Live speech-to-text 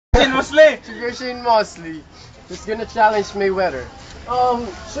Sugar Shane Mosley who's gonna challenge Mayweather.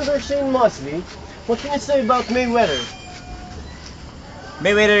 Sugar Shane Mosley, what can you say about Mayweather?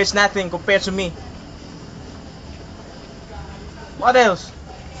 Mayweather is nothing compared to me. What else?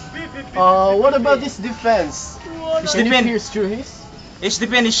 What about this defense? His Can you defense, pierce through his? his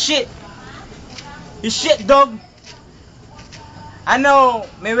defense is shit. He's shit, dog. I know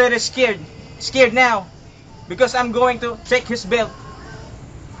Mayweather is scared now, because I'm going to take his belt.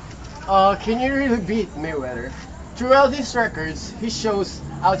 Can you really beat Mayweather? Throughout his records, he shows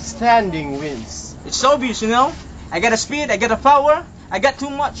outstanding wins. It's obvious, you know. I got a speed, I got a power, I got too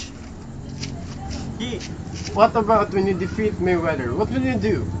much. Yeah. What about when you defeat Mayweather? What will you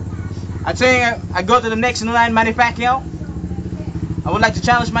do? I think I go to the next in line, Manny Pacquiao. I would like to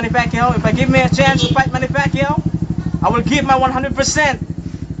challenge Manny Pacquiao. If I give me a chance to fight Manny Pacquiao, I will give my 100%.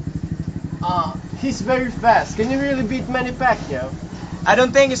 He's very fast. Can you really beat Manny Pacquiao? I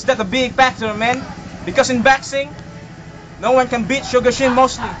don't think it's that a big factor, man. Because in boxing, no one can beat Sugar Shane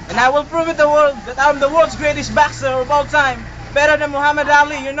Mosley. And I will prove it to the world that I'm the world's greatest boxer of all time. Better than Muhammad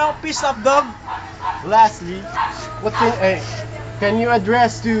Ali, you know? Peace up, dog. Lastly, what can you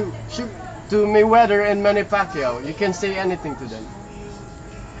address to Mayweather and Manny Pacquiao? You can say anything to them.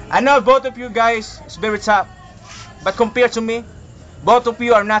 I know both of you guys is very tough. But compared to me, both of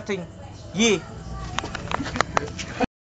you are nothing. Yeah.